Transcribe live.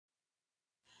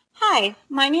Hi,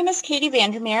 my name is Katie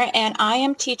Vander, and I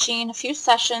am teaching a few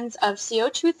sessions of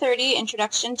CO230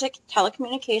 Introduction to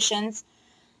Telecommunications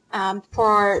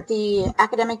for the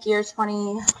academic year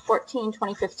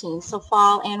 2014-2015, so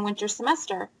fall and winter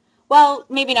semester. Well,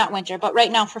 maybe not winter, but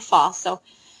right now for fall. So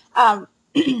um,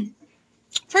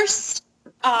 first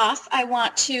off, I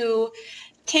want to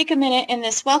take a minute in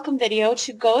this welcome video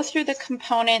to go through the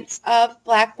components of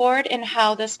Blackboard and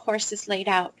how this course is laid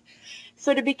out.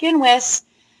 So to begin with,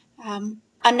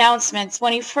 announcements.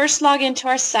 When you first log into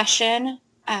our session,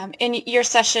 and your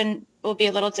session will be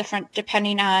a little different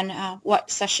depending on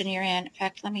what session you're in. In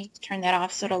fact, let me turn that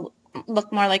off so it'll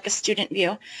look more like a student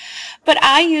view. But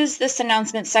I use this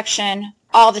announcement section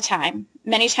all the time,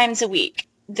 many times a week.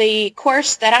 The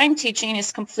course that I'm teaching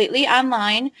is completely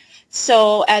online,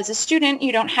 so as a student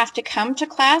you don't have to come to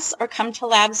class or come to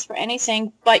labs for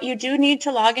anything, but you do need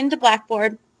to log into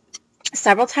Blackboard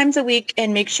several times a week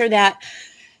and make sure that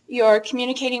you're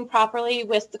communicating properly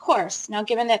with the course. Now,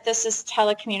 given that this is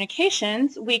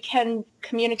telecommunications, we can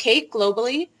communicate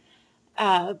globally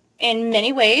in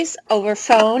many ways over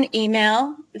phone,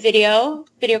 email, video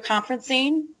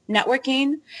conferencing,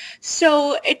 networking.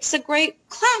 So it's a great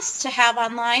class to have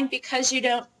online because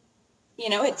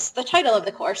it's the title of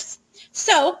the course.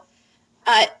 So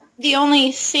the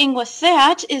only thing with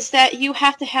that is that you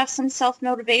have to have some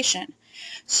self-motivation.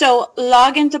 So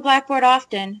log into Blackboard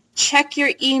often, check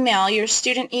your email, your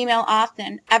student email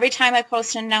often. Every time I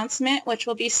post an announcement, which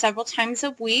will be several times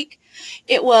a week,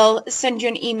 it will send you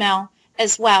an email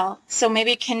as well. So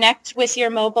maybe connect with your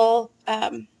mobile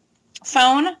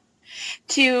phone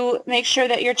to make sure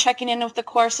that you're checking in with the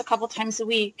course a couple times a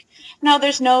week. Now,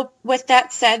 with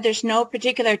that said, there's no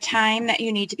particular time that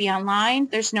you need to be online.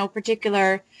 There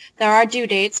are due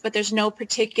dates, but there's no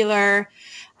particular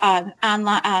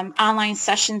online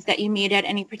sessions that you meet at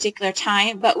any particular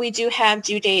time, but we do have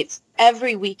due dates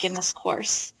every week in this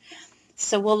course.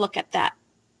 So we'll look at that.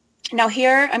 Now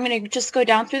here, I'm going to just go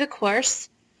down through the course.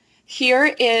 Here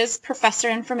is professor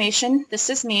information.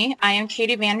 This is me. I am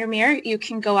Katie Vander. You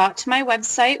can go out to my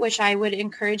website, which I would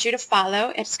encourage you to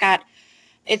follow. It's a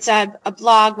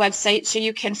blog website, so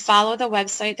you can follow the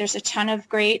website. There's a ton of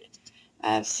great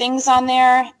things on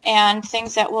there and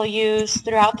things that we'll use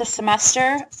throughout the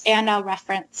semester and I'll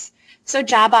reference. So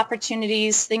job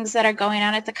opportunities, things that are going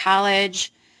on at the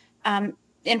college,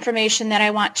 information that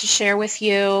I want to share with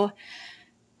you,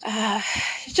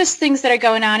 just things that are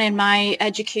going on in my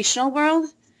educational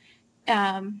world,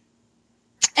 and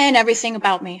everything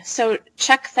about me. So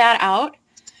check that out.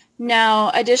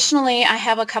 Now, additionally, I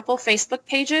have a couple Facebook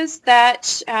pages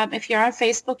that if you're on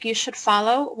Facebook, you should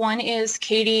follow. One is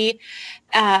Katie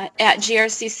at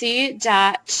grcc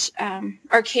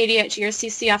or Katie at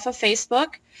grcc off of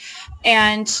Facebook.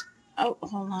 And, oh,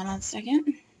 hold on one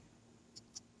second.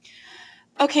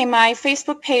 Okay, my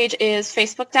Facebook page is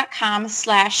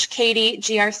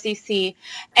facebook.com/KatieGRCC.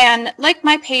 And like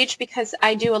my page, because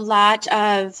I do a lot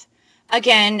of,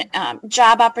 again,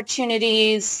 job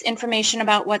opportunities, information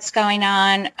about what's going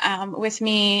on with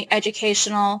me,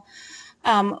 educationally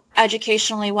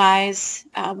wise,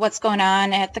 what's going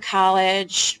on at the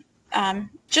college,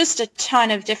 just a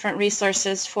ton of different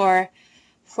resources for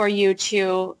you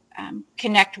to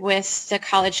connect with the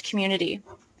college community.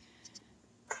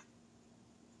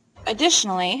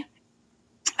 Additionally,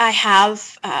 I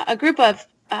have a group of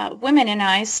women and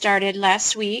I started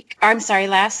last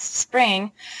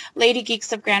spring, Lady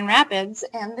Geeks of Grand Rapids,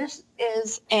 and this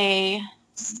is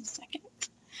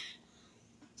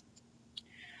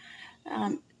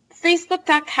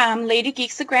Facebook.com, Lady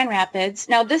Geeks of Grand Rapids.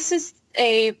 Now this is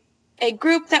a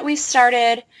group that we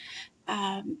started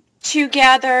to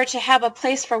gather, to have a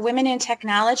place for women in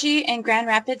technology in Grand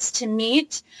Rapids to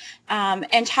meet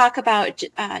and talk about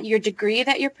your degree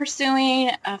that you're pursuing,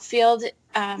 field,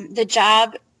 the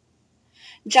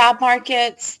job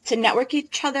markets, to network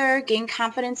each other, gain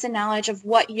confidence and knowledge of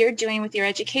what you're doing with your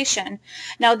education.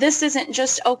 Now, this isn't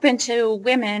just open to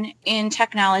women in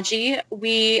technology.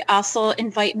 We also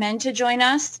invite men to join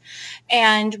us,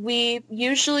 and you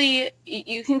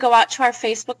can go out to our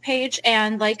Facebook page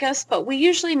and like us, but we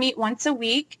usually meet once a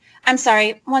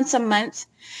month,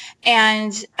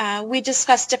 and we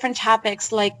discuss different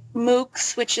topics like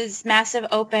MOOCs, which is massive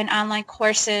open online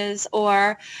courses,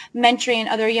 or mentoring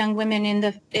other young women in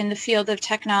the field of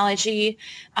technology,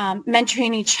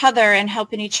 mentoring each other and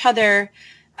helping each other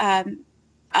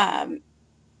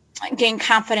gain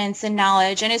confidence and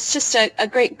knowledge. And it's just a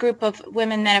great group of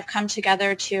women that have come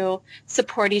together to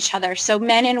support each other. So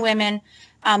men and women,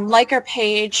 like our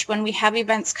page. When we have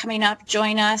events coming up,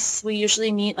 join us. We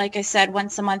usually meet, like I said,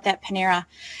 once a month at Panera.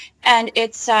 And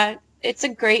it's it's a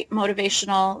great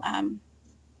motivational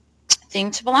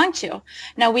thing to belong to.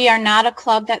 Now, we are not a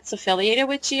club that's affiliated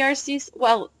with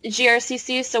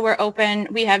GRCC, so we're open.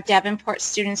 We have Davenport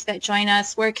students that join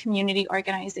us. We're a community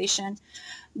organization.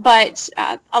 But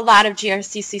a lot of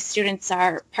GRCC students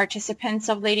are participants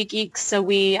of Lady Geeks, so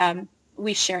we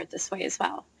share it this way as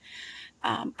well.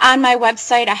 On my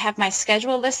website, I have my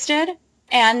schedule listed,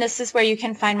 and this is where you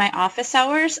can find my office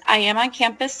hours. I am on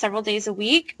campus several days a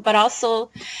week, but also,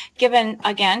 given,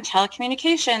 again,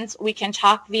 telecommunications, we can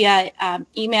talk via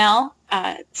email,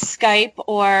 Skype,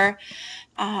 or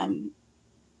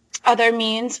other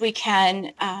means. We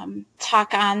can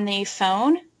talk on the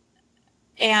phone.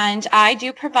 And I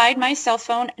do provide my cell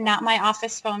phone, not my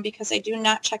office phone, because I do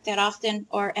not check that often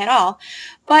or at all.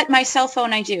 But my cell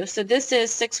phone I do. So this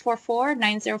is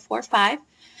 644-9045.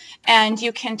 And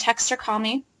you can text or call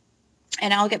me,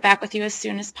 and I'll get back with you as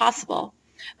soon as possible.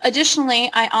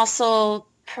 Additionally, I also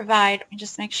provide, let me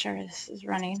just make sure this is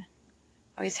running.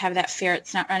 I always have that fear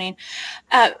it's not running.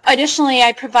 Additionally,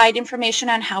 I provide information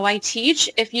on how I teach.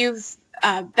 If you've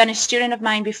been a student of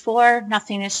mine before,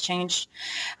 nothing has changed.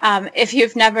 If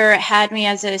you've never had me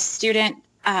as a student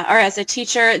or as a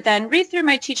teacher, then read through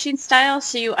my teaching style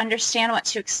so you understand what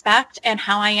to expect and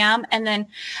how I am, and then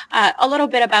a little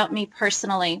bit about me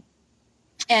personally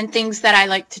and things that I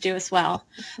like to do as well.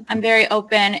 I'm very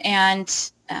open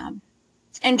and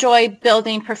enjoy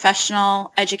building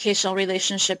professional educational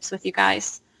relationships with you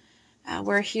guys.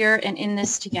 We're here and in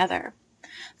this together.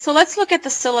 So let's look at the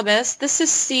syllabus. This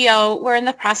is CO. We're in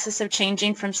the process of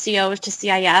changing from CO to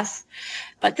CIS,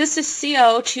 but this is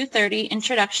CO 230,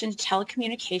 Introduction to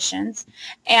Telecommunications.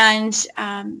 And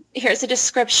here's a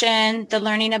description, the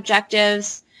learning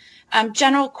objectives,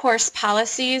 general course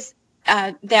policies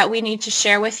that we need to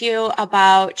share with you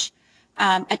about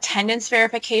attendance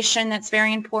verification. That's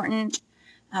very important.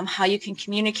 How you can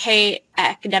communicate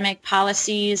academic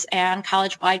policies and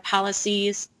college-wide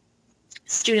policies,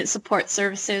 student support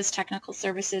services, technical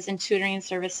services, and tutoring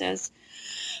services.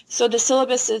 So the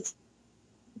syllabus is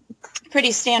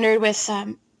pretty standard with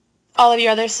all of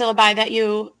your other syllabi that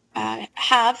you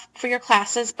have for your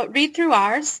classes, but read through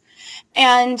ours.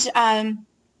 And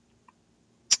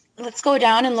let's go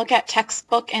down and look at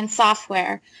textbook and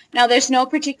software. Now, there's no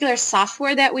particular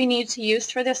software that we need to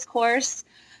use for this course.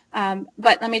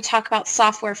 But let me talk about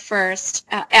software first.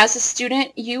 As a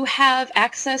student, you have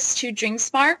access to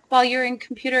DreamSpark while you're in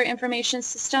computer information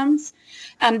systems.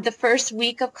 The first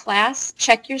week of class,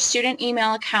 check your student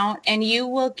email account, and you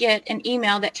will get an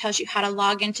email that tells you how to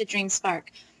log into DreamSpark.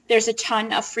 There's a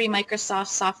ton of free Microsoft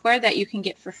software that you can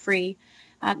get for free.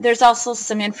 There's also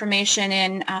some information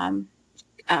in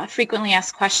frequently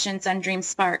asked questions on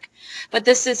DreamSpark. But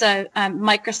this is a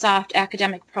Microsoft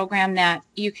academic program that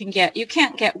you can get. You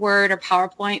can't get Word or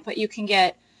PowerPoint, but you can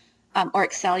get, or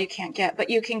Excel you can't get, but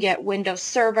you can get Windows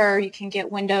Server, you can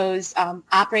get Windows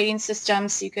operating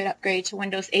systems, so you could upgrade to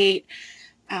Windows 8,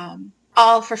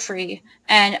 all for free.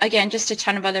 And again, just a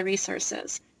ton of other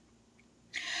resources.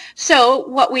 So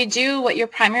what we do, what your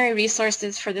primary resource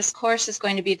is for this course is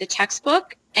going to be the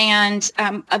textbook and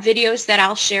videos that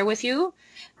I'll share with you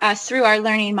through our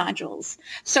learning modules.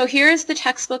 So here's the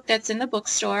textbook that's in the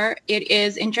bookstore. It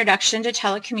is Introduction to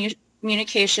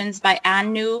Telecommunications by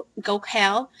Anu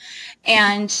Gokhale,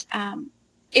 and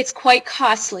it's quite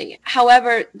costly.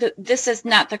 However, this is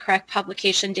not the correct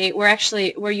publication date.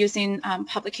 We're using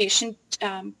publication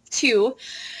 2,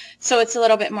 so it's a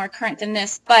little bit more current than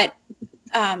this. But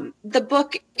the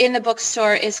book in the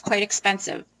bookstore is quite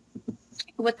expensive.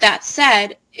 With that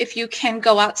said, if you can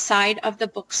go outside of the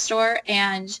bookstore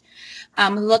and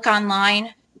look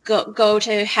online, go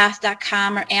to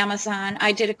hath.com or Amazon.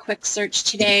 I did a quick search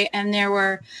today, and there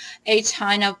were a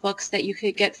ton of books that you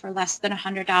could get for less than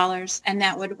 $100, and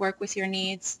that would work with your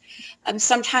needs.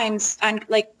 Sometimes on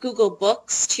like Google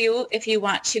Books too, if you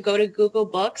want to go to Google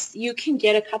Books, you can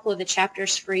get a couple of the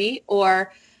chapters free,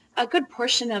 or a good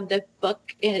portion of the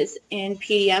book is in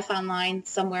PDF online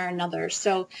somewhere or another.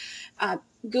 So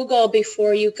Google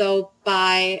before you go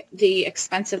buy the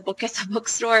expensive book at the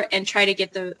bookstore, and try to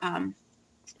get the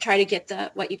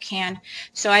what you can.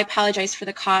 So I apologize for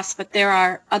the cost, but there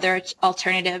are other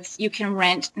alternatives. You can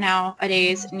rent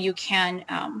nowadays, and you can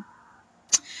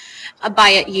buy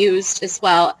it used as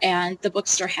well, and the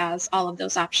bookstore has all of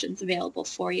those options available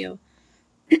for you.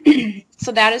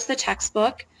 So that is the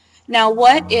textbook. Now,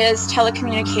 what is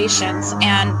telecommunications,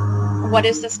 and what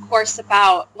is this course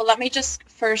about? Well, let me just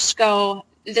first go,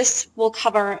 this will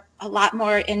cover a lot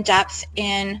more in depth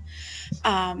in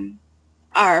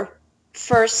our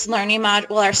first learning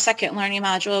module, our second learning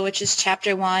module, which is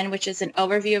Chapter 1, which is an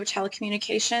overview of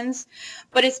telecommunications.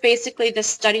 But it's basically the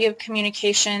study of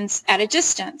communications at a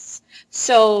distance.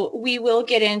 So we will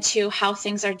get into how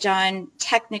things are done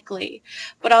technically,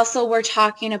 but also we're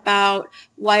talking about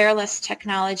wireless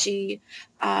technology,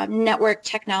 network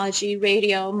technology,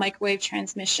 radio, microwave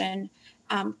transmission,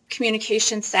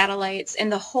 communication satellites, and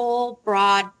the whole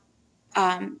broad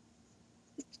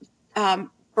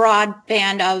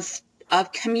band of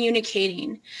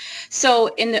communicating. So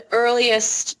in the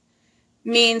earliest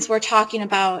means, we're talking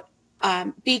about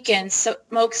beacons,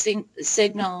 smoke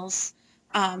signals,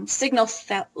 signal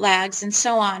flags, and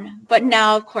so on. But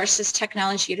now, of course, as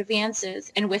technology advances,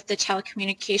 and with the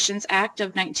Telecommunications Act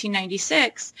of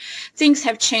 1996, things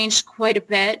have changed quite a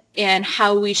bit in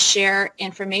how we share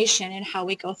information and how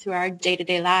we go through our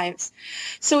day-to-day lives.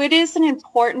 So it is an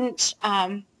important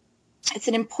it's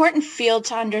an important field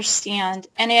to understand,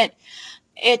 and it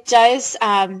does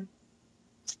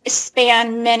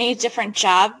span many different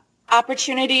job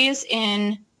opportunities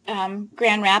in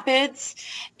Grand Rapids,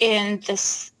 in the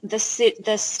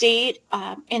state,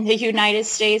 in the United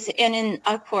States, and in,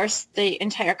 of course, the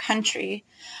entire country.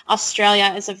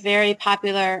 Australia is a very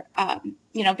popular,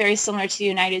 very similar to the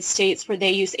United States, where they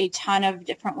use a ton of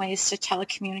different ways to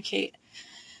telecommunicate,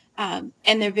 and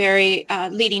they're very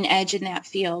leading edge in that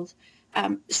field.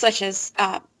 Such as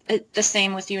the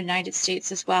same with the United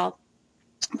States as well.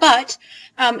 But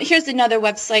here's another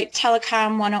website,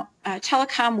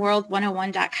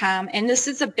 telecomworld101.com, and this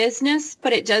is a business,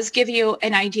 but it does give you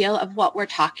an idea of what we're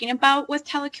talking about with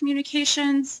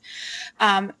telecommunications,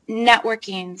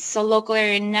 networking, so local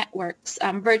area networks,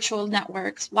 virtual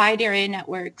networks, wide area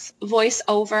networks, voice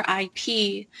over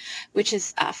IP, which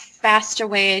is a faster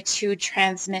way to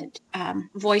transmit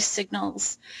voice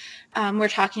signals. We're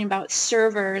talking about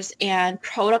servers and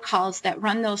protocols that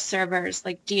run those servers,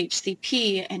 like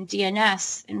DHCP and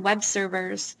DNS and web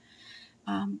servers.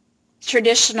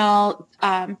 Traditional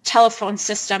telephone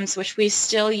systems, which we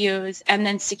still use, and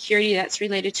then security that's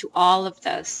related to all of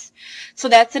this. So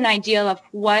that's an idea of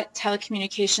what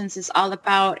telecommunications is all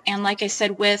about. And like I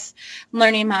said, with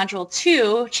Learning Module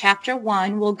 2, Chapter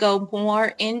 1, we'll go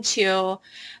more into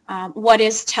what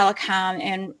is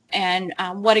telecom and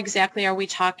what exactly are we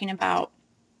talking about.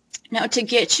 Now, to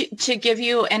give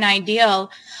you an idea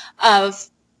of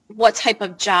what type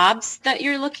of jobs that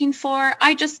you're looking for,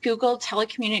 I just Googled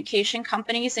telecommunication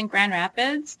companies in Grand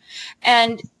Rapids,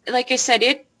 and like I said,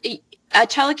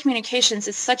 telecommunications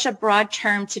is such a broad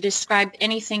term to describe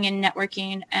anything in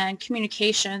networking and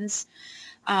communications,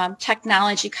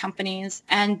 technology companies,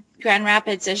 and Grand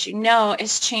Rapids, as you know,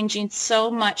 is changing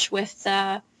so much with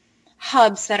the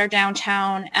hubs that are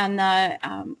downtown and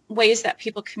the ways that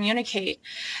people communicate.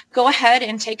 Go ahead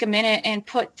and take a minute and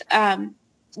put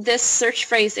this search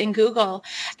phrase in Google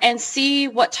and see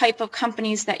what type of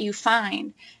companies that you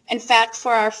find. In fact,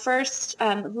 for our first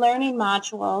learning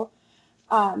module,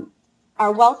 our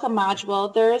welcome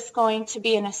module, there's going to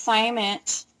be an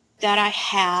assignment that I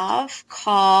have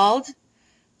called,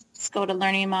 let's go to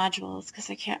learning modules because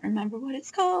I can't remember what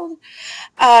it's called,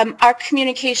 our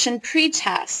communication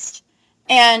pretest.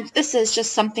 And this is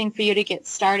just something for you to get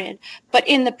started. But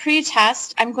in the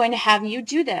pretest, I'm going to have you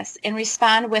do this and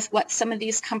respond with what some of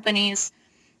these companies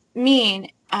mean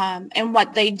and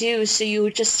what they do, so you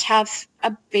just have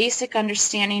a basic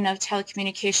understanding of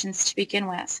telecommunications to begin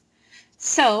with.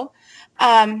 So,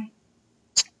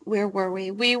 where were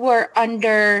we? We were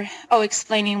under,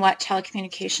 explaining what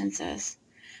telecommunications is.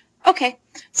 Okay,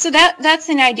 so that's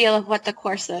an idea of what the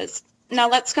course is. Now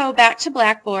let's go back to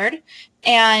Blackboard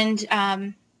and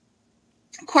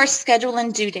course schedule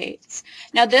and due dates.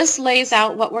 Now this lays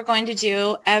out what we're going to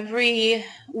do every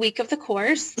week of the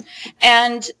course,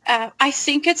 and I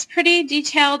think it's pretty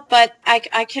detailed, but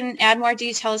I can add more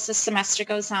detail as the semester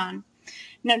goes on.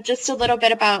 Now just a little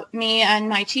bit about me and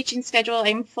my teaching schedule.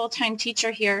 I'm a full-time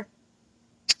teacher here,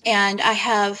 and I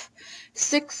have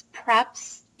 6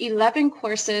 preps, 11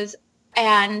 courses,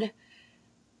 and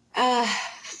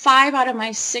 5 out of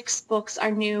my 6 books are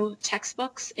new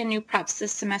textbooks and new preps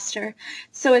this semester.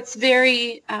 So it's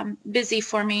very busy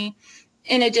for me.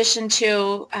 In addition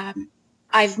to,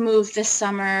 I've moved this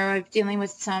summer, I'm dealing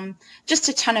with just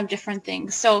a ton of different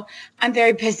things. So I'm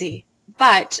very busy.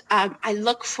 But I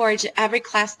look forward to every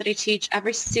class that I teach,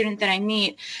 every student that I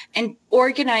meet, and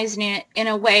organizing it in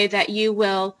a way that you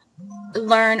will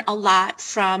learn a lot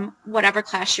from whatever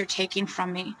class you're taking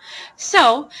from me.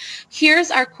 So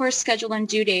here's our course schedule and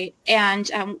due date,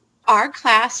 and our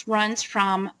class runs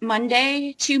from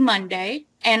Monday to Monday,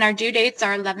 and our due dates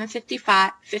are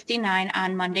 11:59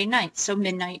 on Monday night, so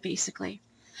midnight basically.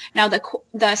 Now the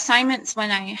assignments,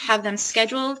 when I have them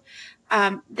scheduled,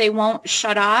 they won't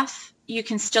shut off. You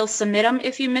can still submit them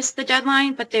if you miss the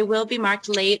deadline, but they will be marked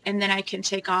late, and then I can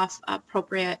take off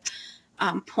appropriate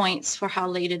points for how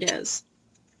late it is.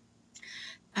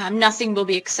 Nothing will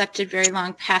be accepted very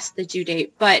long past the due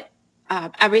date, but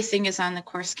everything is on the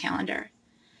course calendar.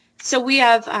 So we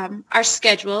have our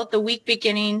schedule, the week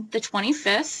beginning the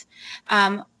 25th.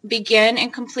 Begin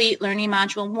and complete Learning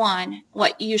Module 1.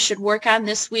 What you should work on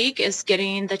this week is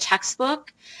getting the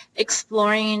textbook,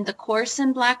 exploring the course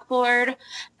in Blackboard,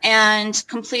 and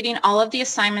completing all of the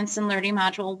assignments in Learning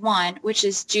Module 1, which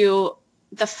is due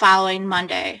the following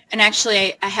Monday. And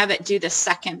actually I have it due the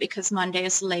 2nd because Monday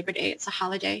is Labor Day. It's a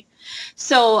holiday.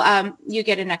 So you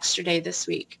get an extra day this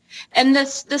week. And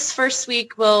this first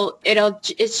week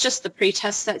it's just the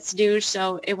pretest that's due,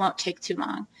 so it won't take too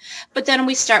long. But then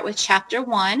we start with Chapter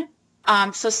 1.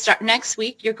 So start next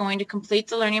week, you're going to complete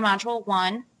the Learning Module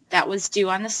 1. That was due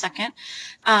on the 2nd.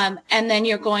 And then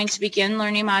you're going to begin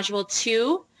Learning Module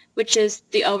 2, which is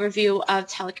the overview of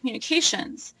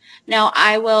telecommunications. Now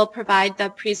I will provide the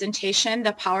presentation,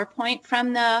 the PowerPoint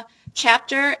from the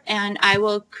chapter, and I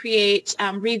will create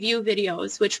review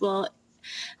videos, which will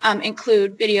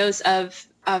include videos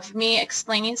of me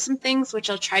explaining some things, which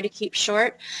I'll try to keep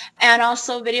short, and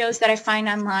also videos that I find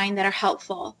online that are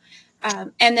helpful.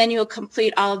 And then you'll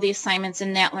complete all of the assignments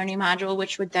in that learning module,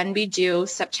 which would then be due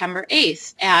September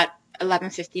 8th at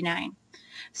 11:59.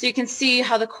 So you can see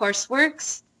how the course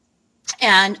works.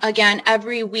 And again,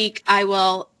 every week I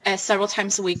will, several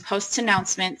times a week, post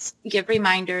announcements, give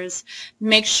reminders,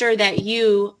 make sure that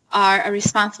you are a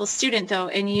responsible student, though,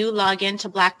 and you log into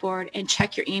Blackboard and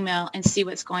check your email and see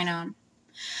what's going on.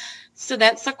 So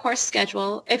that's the course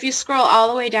schedule. If you scroll all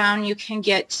the way down, you can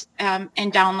get and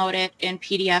download it in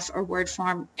PDF or Word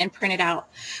form and print it out,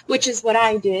 which is what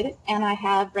I did, and I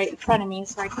have right in front of me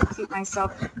so I can keep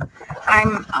myself.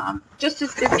 I'm just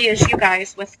as busy as you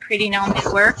guys with creating all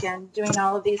my work and doing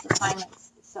all of these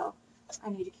assignments, so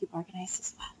I need to keep organized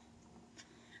as well.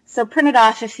 So print it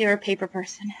off if you're a paper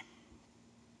person.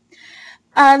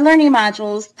 Learning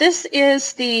modules. This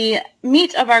is the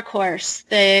meat of our course,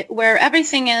 where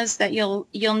everything is that you'll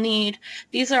need.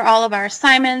 These are all of our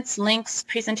assignments, links,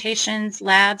 presentations,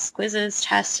 labs, quizzes,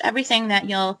 tests, everything that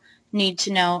you'll need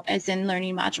to know is in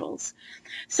learning modules.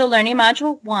 So Learning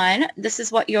Module 1, this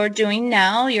is what you're doing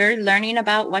now. You're learning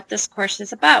about what this course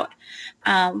is about.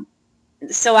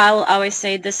 So I'll always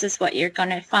say this is what you're going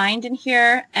to find in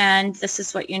here, and this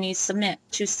is what you need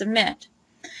to submit.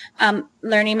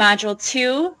 Learning Module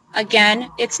 2, again,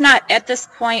 it's not at this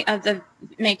point of the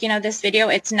making of this video,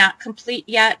 it's not complete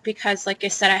yet because, like I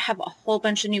said, I have a whole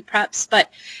bunch of new preps,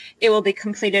 but it will be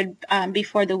completed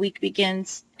before the week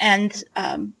begins, and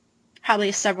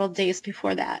probably several days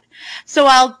before that. So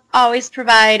I'll always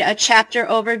provide a chapter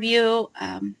overview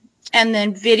and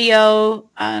then videos,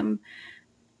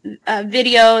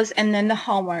 and then the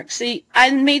homework. So I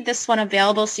made this one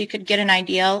available so you could get an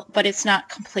idea, but it's not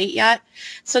complete yet.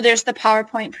 So there's the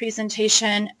PowerPoint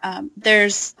presentation.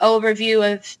 There's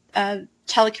overview of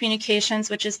telecommunications,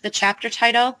 which is the chapter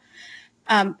title.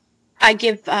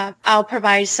 I'll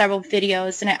provide several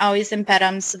videos, and I always embed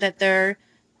them so that they're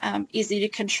easy to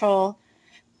control.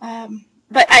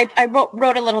 But I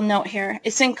wrote a little note here.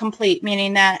 It's incomplete,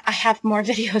 meaning that I have more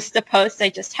videos to post. I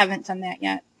just haven't done that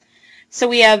yet. So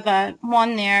we have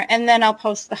one there, and then I'll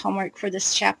post the homework for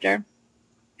this chapter.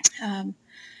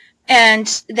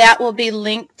 And that will be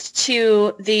linked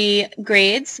to the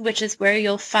grades, which is where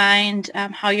you'll find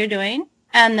how you're doing.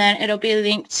 And then it'll be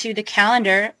linked to the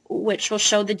calendar, which will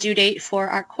show the due date for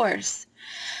our course.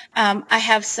 I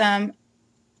have some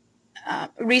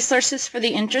resources for the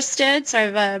interested. So I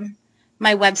have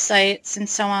my websites and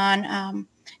so on.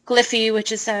 Glyphy,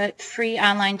 which is a free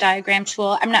online diagram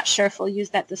tool. I'm not sure if we'll use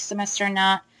that this semester or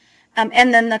not.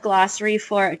 And then the glossary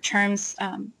for terms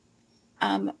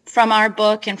from our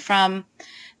book and from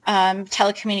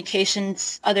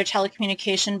telecommunications, other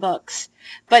telecommunication books.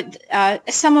 But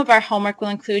some of our homework will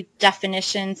include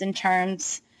definitions and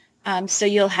terms. So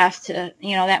you'll have to,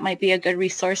 that might be a good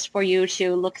resource for you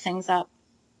to look things up.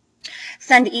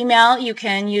 Send email. You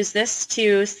can use this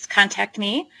to contact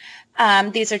me.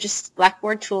 These are just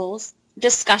Blackboard tools.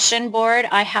 Discussion board,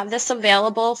 I have this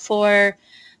available for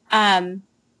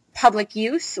public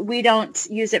use. We don't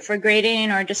use it for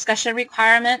grading or discussion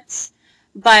requirements,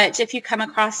 but if you come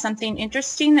across something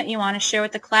interesting that you want to share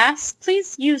with the class,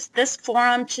 please use this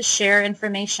forum to share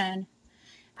information.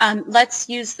 Let's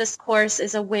use this course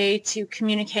as a way to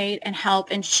communicate and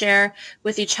help and share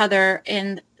with each other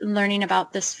in learning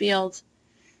about this field.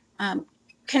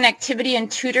 connectivity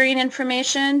and tutoring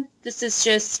information. This is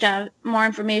just more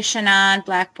information on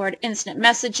Blackboard instant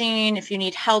messaging, if you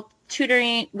need help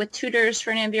tutoring with tutors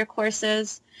for any of your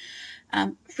courses.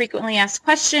 Frequently asked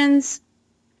questions.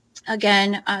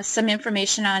 Again, some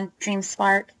information on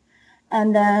DreamSpark.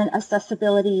 And then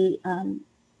accessibility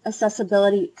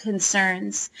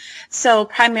concerns. So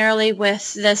primarily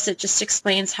with this, it just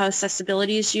explains how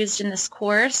accessibility is used in this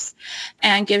course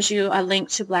and gives you a link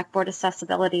to Blackboard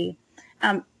accessibility.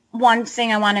 One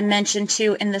thing I want to mention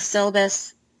too, in the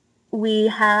syllabus, we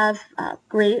have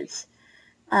great,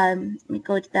 let me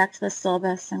go back to the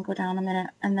syllabus and go down a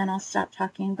minute and then I'll stop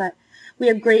talking, but we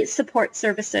have great support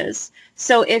services.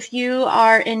 So if you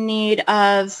are in need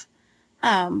of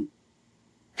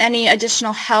any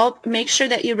additional help, make sure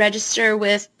that you register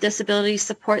with Disability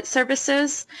Support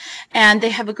Services, and they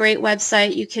have a great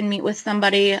website. You can meet with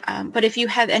somebody, but if you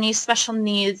have any special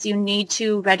needs, you need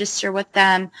to register with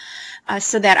them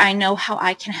so that I know how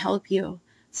I can help you.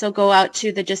 So go out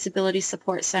to the Disability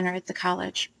Support Center at the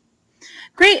college.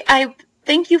 Great. I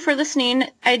thank you for listening.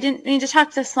 I didn't need to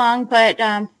talk this long, but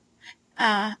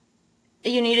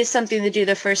you needed something to do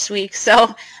the first week.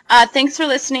 So thanks for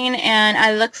listening, and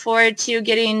I look forward to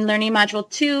getting Learning Module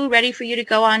 2 ready for you to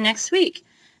go on next week.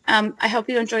 I hope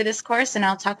you enjoy this course, and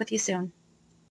I'll talk with you soon.